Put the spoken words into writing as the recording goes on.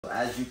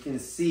As you can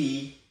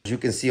see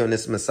on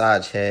this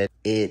massage head,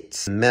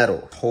 it's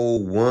metal.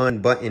 Hold one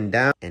button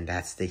down and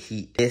that's the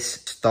heat.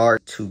 This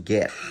starts to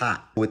get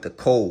hot with the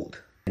cold.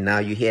 And now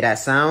you hear that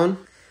sound?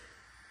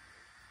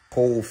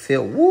 Cold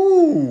feel,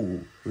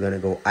 woo! We're gonna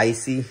go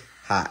icy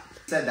hot.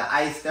 Said the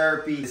ice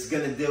therapy is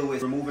gonna deal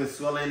with removing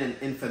swelling and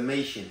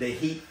inflammation. The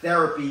heat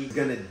therapy is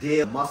gonna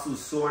deal with muscle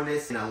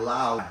soreness and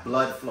allow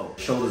blood flow.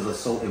 Shoulders are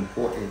so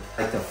important.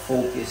 I like to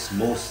focus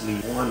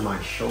mostly on my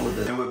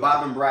shoulders. And with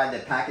𝗏𝗏𝗏𝗏, the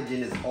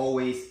packaging is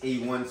always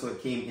A1, so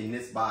it came in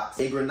this box.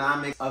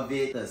 Ergonomics of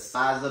it, the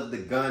size of the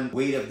gun,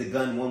 weight of the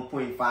gun,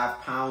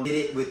 1.5 pounds. Hit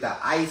it with the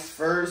ice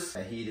first.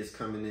 The heat is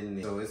coming in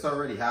there. So it's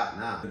already hot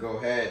now. Go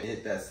ahead and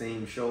hit that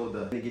same shoulder.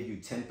 I'm gonna give you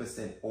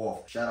 10%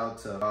 off. Shout out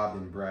to Bob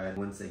and Brad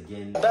once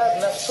again.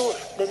 مفتوح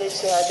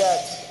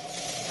للاجتهادات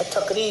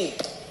التقليد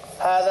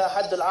هذا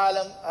حد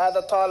العالم هذا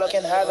طالب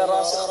هذا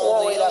راسخ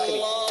والى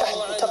اخره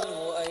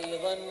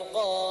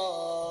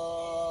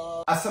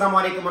Assalamu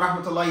alaikum wa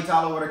rahmatullahi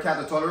ta'ala wa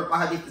barakatuh to all the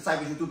Hadith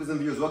disciples, YouTubers and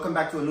viewers. Welcome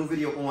back to a new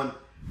video on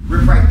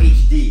Rip-Right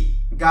HD.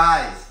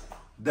 Guys,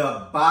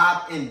 the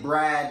Bob and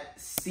Brad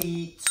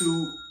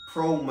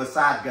C2Pro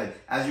massage gun.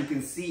 As you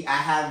can see, I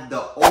have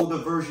the older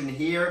version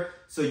here,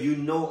 so you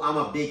know I'm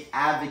a big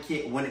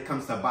advocate when it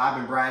comes to Bob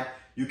and Brad.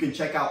 You can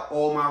check out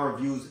all my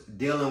reviews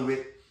dealing with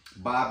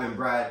Bob and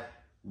Brad.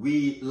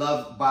 We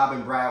love Bob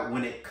and Brad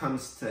when it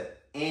comes to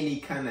any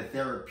kind of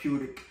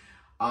therapeutic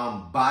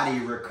body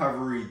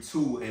recovery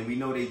tool. And we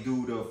know they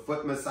do the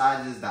foot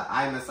massages, the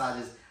eye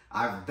massages.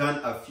 I've done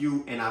a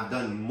few and I've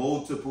done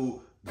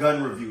multiple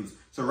gun reviews.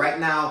 So right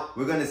now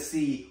we're gonna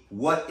see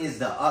what is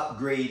the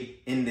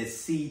upgrade in the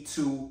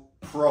C2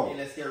 Pro. Okay,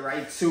 let's get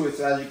right to it.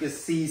 So as you can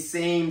see,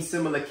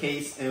 similar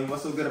case, and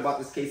what's so good about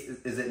this case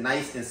is it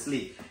nice and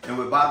sleek. And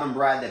with Bob and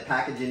Brad, the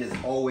packaging is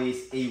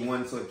always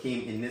A1, so it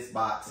came in this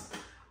box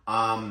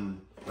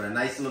with a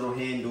nice little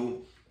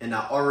handle, and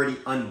I already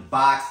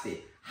unboxed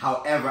it.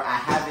 However, I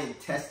haven't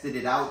tested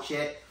it out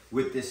yet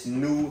with this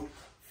new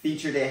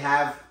feature. They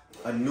have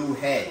a new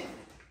head.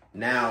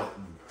 Now,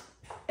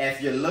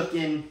 if you're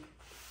looking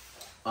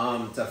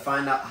to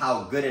find out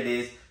how good it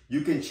is,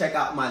 you can check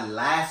out my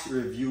last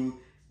review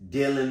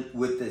dealing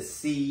with the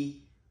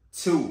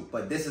C2,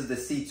 but this is the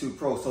C2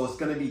 Pro, so it's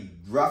going to be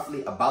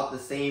roughly about the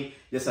same,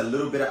 just a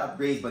little bit of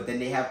upgrades, but then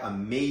they have a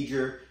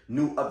major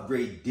new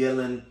upgrade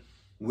dealing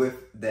with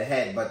the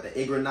head. But the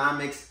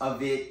ergonomics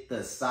of it,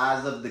 the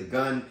size of the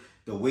gun,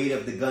 the weight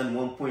of the gun,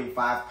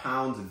 1.5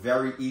 pounds,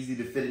 very easy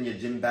to fit in your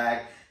gym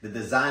bag. The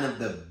design of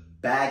the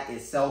bag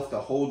itself to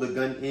hold the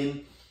gun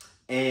in,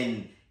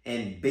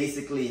 and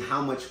basically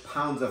how much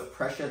pounds of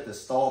pressure, the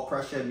stall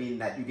pressure, meaning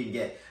that you can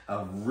get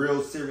a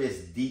real serious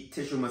deep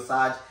tissue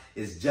massage,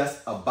 is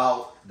just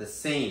about the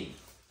same.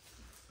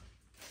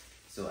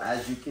 So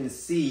as you can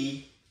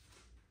see,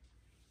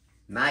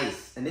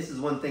 nice. And this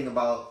is one thing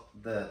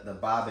about the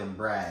Bob and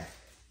Brad.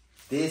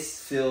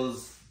 This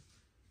feels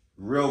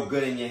real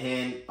good in your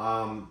hand.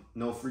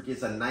 No freak,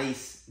 it's a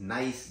nice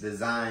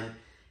design.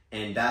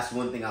 And that's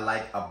one thing I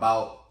like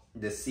about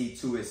the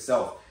C2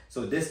 itself.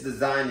 So this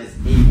design is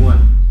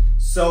A1.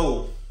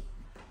 So,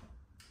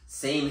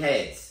 same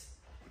heads,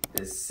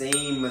 the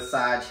same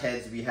massage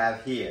heads we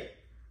have here,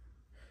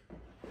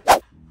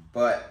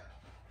 but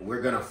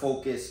we're gonna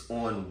focus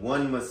on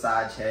one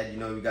massage head. You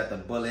know, we got the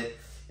bullet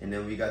and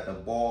then we got the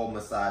ball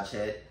massage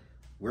head.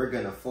 We're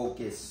gonna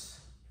focus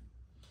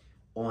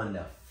on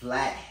the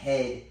flat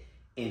head,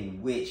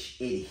 in which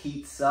it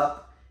heats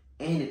up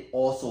and it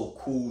also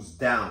cools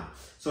down.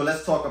 So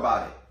let's talk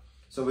about it.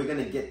 So we're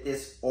gonna get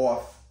this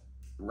off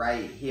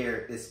right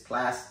here, this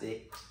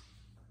plastic,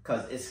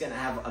 because it's gonna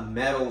have a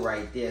metal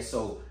right there.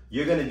 So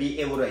you're gonna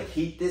be able to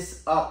heat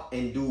this up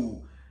and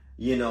do,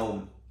 you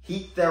know,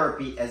 heat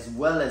therapy as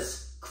well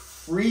as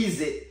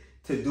freeze it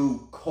to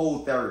do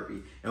cold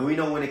therapy. And we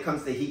know when it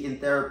comes to heating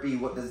therapy,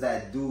 what does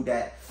that do?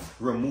 That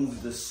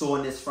removes the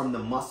soreness from the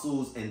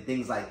muscles and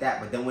things like that.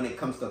 But then when it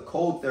comes to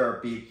cold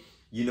therapy,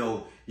 you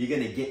know, you're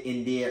gonna get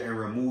in there and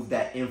remove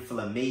that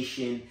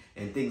inflammation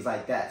and things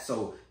like that.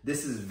 So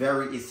this is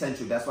very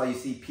essential. That's why you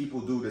see people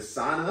do the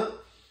sauna,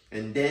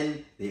 and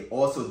then they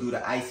also do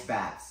the ice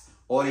baths.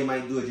 Or they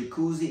might do a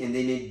jacuzzi and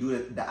then they do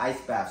the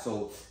ice bath.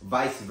 So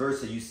vice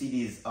versa. You see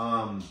these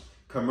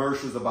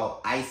commercials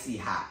about icy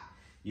hot.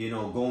 You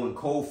know, going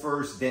cold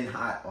first, then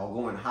hot, or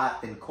going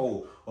hot, then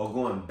cold, or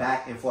going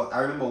back and forth. I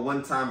remember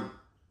one time,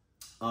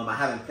 I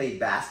haven't played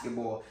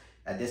basketball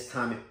at this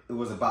time. It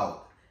was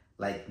about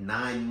like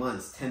 9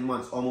 months, 10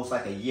 months, almost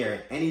like a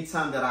year.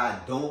 Anytime that I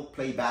don't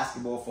play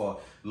basketball for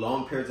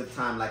long periods of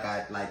time,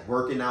 like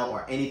working out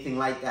or anything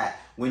like that,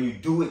 when you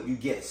do it, you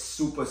get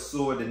super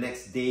sore the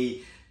next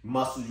day,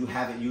 muscles you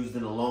haven't used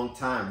in a long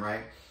time,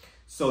 right?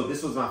 So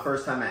this was my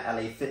first time at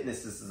LA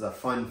Fitness. This is a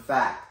fun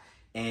fact.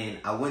 And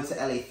I went to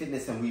LA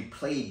Fitness and we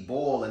played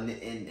ball and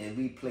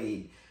we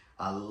played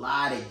a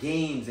lot of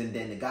games. And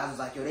then the guys was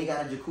like, yo, they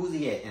got a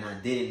jacuzzi yet? And I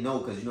didn't know,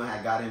 because, you know, I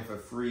had got in for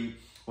free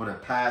on a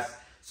pass.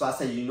 So I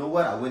said, you know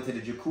what? I went to the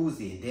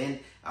jacuzzi, and then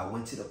I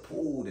went to the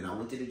pool, and I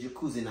went to the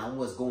jacuzzi, and I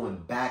was going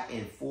back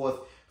and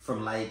forth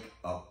from like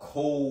a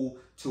cold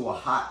to a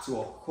hot to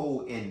a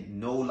cold, and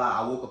no lie,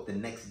 I woke up the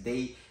next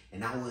day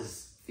and I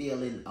was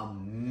feeling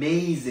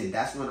amazing.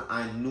 That's when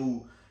I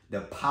knew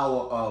the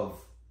power of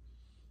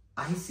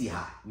icy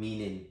hot,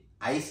 meaning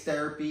ice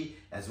therapy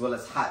as well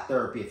as hot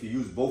therapy. If you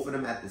use both of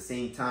them at the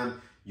same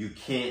time, you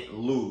can't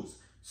lose.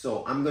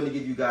 So I'm going to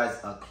give you guys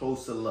a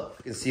closer look.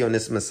 You can see on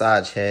this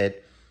massage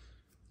head,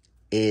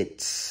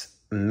 it's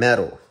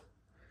metal.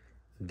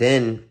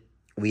 Then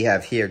we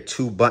have here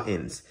 2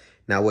 buttons.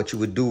 Now what you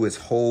would do is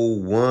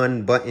hold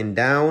one button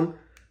down,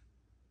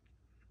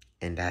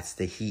 and that's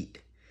the heat.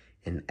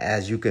 And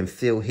as you can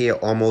feel here,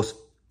 almost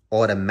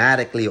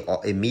automatically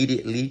or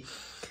immediately,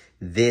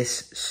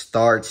 this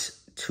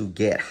starts to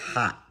get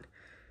hot.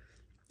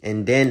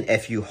 And then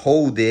if you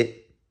hold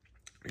it,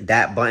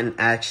 that button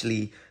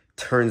actually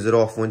turns it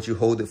off once you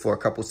hold it for a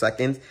couple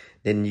seconds.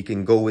 Then you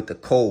can go with the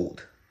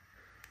cold.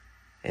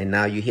 And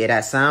now you hear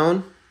that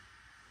sound.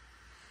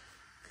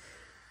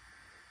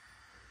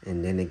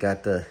 And then it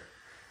got the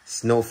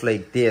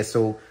snowflake there.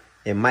 So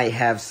it might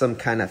have some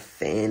kind of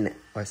fan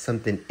or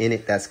something in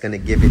it that's going to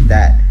give it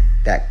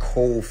that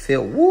cold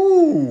feel.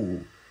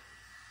 Woo!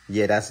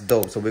 Yeah, that's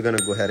dope. So we're going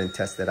to go ahead and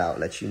test it out.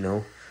 Let you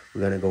know.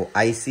 We're going to go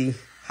icy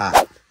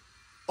hot.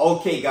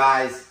 Okay,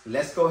 guys,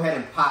 let's go ahead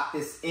and pop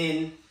this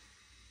in.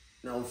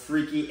 No,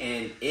 freaky,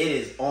 and it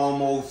is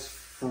almost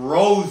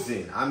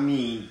frozen. I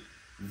mean,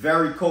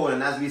 very cold.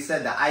 And as we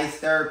said, the ice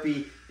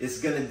therapy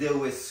is going to deal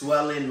with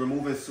swelling,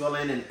 removing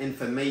swelling and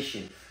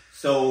inflammation.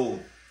 So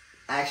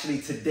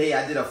actually today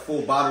I did a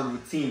full body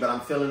routine, but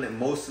I'm feeling it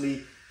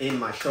mostly in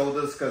my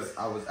shoulders because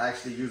I was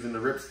actually using the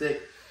ripstick.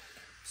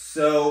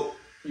 So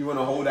you want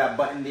to hold that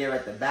button there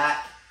at the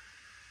back,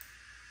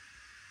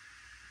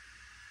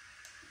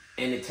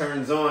 and it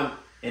turns on,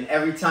 and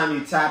every time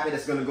you tap it,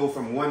 it's going to go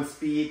from 1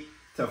 speed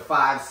to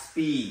 5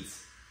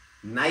 speeds.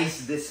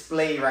 Nice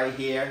display right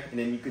here. And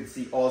then you can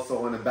see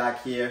also on the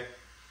back here,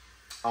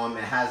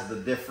 it has the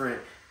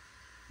different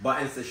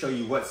buttons to show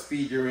you what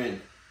speed you're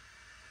in.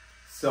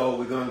 So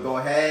we're going to go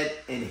ahead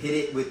and hit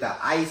it with the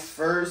ice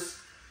first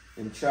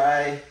and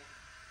try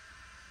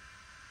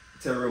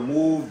to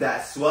remove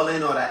that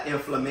swelling or that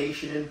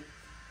inflammation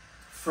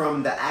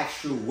from the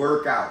actual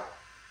workout.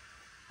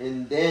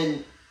 And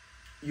then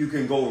you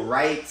can go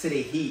right to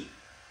the heat,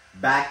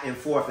 back and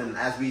forth. And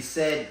as we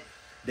said,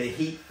 the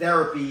heat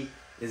therapy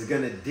is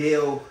going to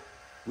deal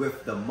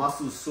with the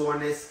muscle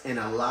soreness and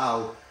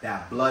allow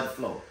that blood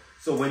flow.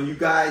 So when you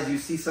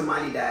see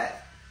somebody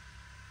that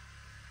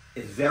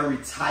is very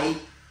tight,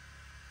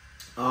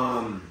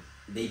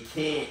 they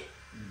can't,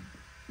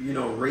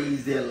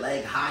 raise their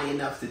leg high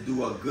enough to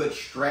do a good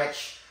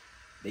stretch.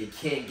 They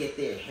can't get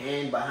their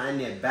hand behind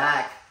their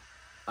back.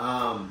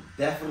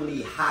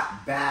 Definitely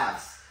hot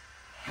baths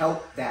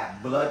help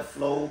that blood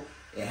flow.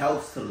 It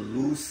helps to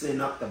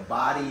loosen up the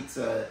body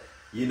to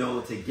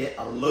get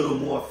a little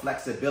more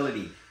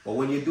flexibility. But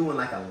when you're doing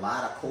like a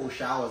lot of cold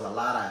showers, a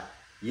lot of,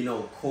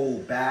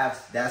 cold baths,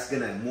 that's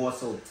going to more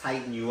so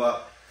tighten you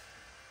up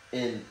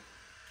and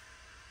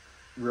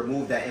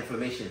remove that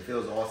inflammation. It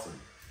feels awesome.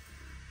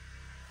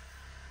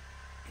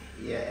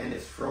 Yeah, and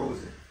it's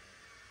frozen.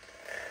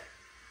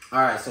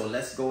 All right, so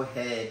let's go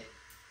ahead.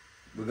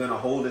 We're going to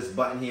hold this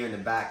button here in the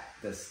back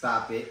to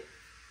stop it.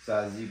 So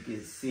as you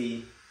can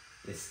see,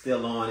 it's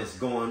still on, it's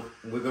going.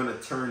 We're going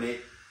to turn it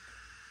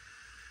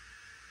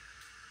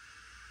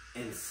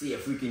and see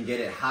if we can get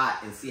it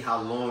hot and see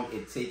how long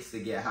it takes to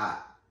get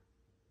hot.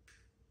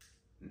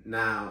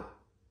 Now,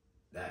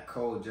 that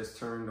cold just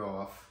turned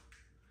off.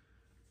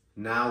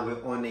 Now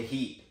we're on the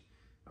heat.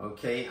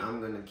 Okay, I'm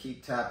going to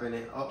keep tapping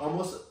it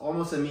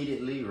almost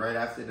immediately right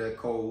after the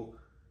cold.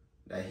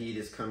 That heat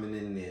is coming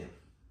in there.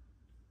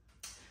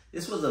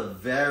 This was a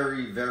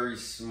very, very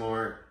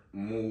smart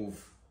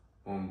move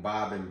on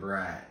Bob and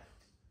Brad,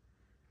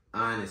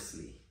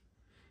 honestly.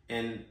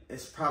 And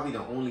it's probably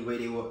the only way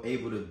they were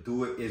able to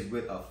do it is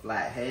with a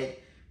flat head.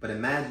 But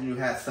imagine you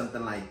had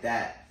something like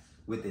that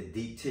with the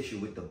deep tissue,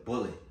 with the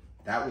bullet.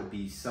 That would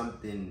be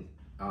something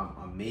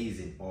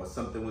amazing, or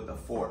something with a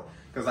fork.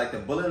 Because like the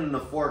bullet and the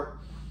fork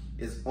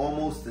is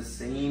almost the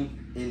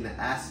same in the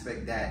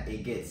aspect that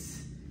it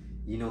gets,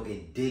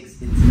 it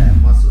digs into that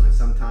muscle. And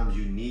sometimes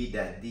you need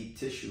that deep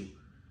tissue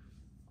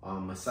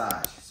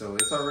massage. So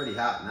it's already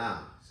hot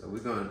now. So we're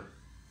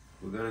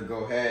gonna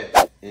go ahead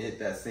and hit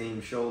that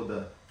same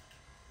shoulder.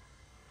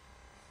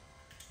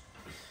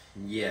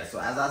 Yeah, so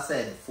as I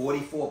said,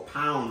 44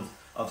 pounds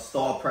of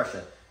stall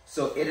pressure.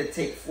 So it'll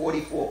take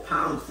 44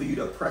 pounds for you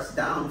to press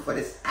down for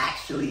this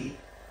actually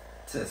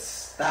to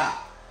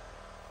stop.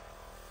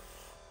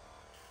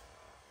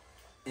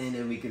 And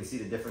then we can see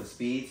the different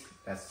speeds.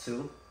 That's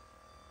 2.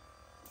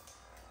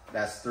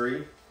 That's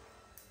 3.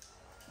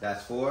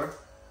 That's 4.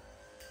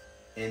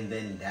 And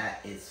then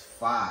that is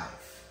 5.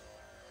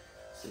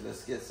 So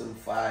let's get some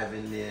 5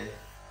 in there.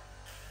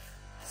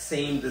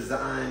 Same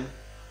design.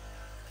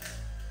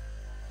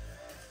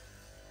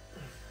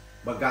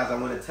 But guys, I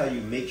want to tell you,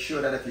 make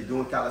sure that if you're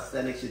doing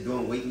calisthenics, you're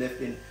doing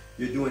weightlifting,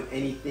 you're doing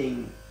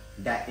anything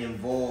that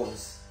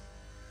involves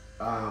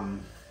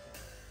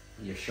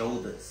your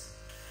shoulders,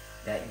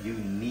 that you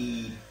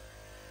need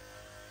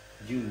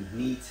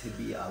to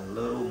be a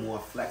little more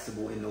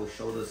flexible in those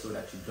shoulders so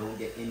that you don't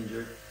get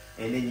injured.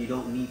 And then you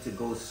don't need to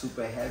go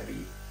super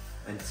heavy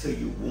until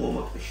you warm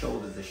up the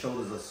shoulders. The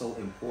shoulders are so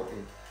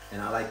important,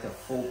 and I like to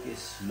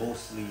focus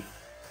mostly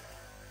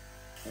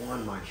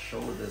on my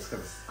shoulders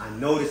because I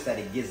noticed that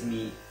it gives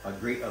me a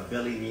great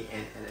ability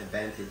and an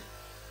advantage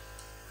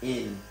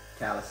in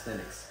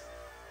calisthenics.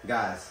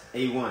 Guys,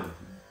 A1,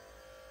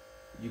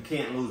 you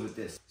can't lose with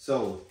this.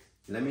 So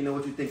let me know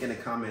what you think in the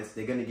comments.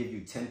 They're gonna give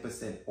you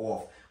 10%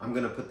 off. I'm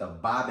gonna put the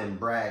Bob and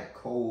Brad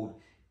code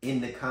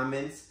in the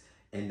comments,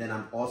 and then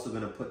I'm also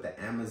gonna put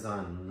the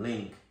Amazon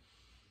link.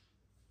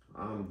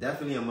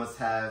 Definitely a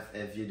must-have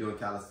if you're doing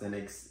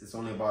calisthenics. It's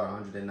only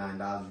about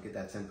 $109. You get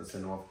that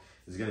 10% off.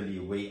 It's gonna be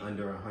way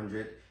under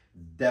 100.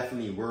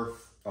 Definitely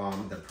worth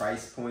the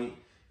price point.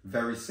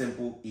 Very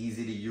simple,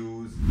 easy to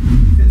use,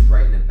 fits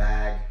right in the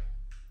bag.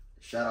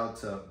 Shout out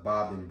to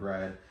Bob and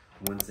Brad.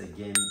 Once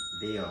again,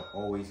 they are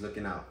always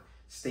looking out.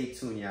 Stay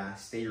tuned, y'all.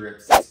 Stay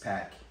ripped, six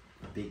pack,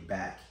 big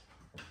back,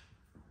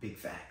 big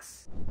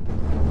facts.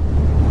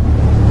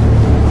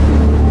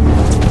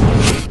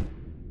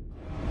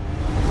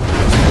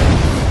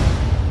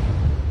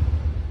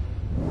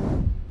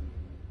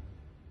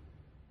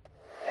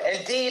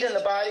 Indeed, in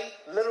the body,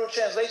 literal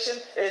translation,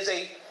 is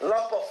a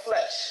lump of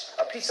flesh,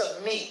 a piece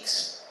of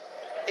meat.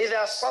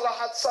 إِذَا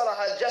صَلَحَتْ صَلَحَ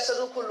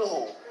الْجَسَدُ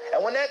كُلُّهُ.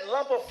 And when that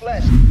lump of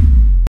flesh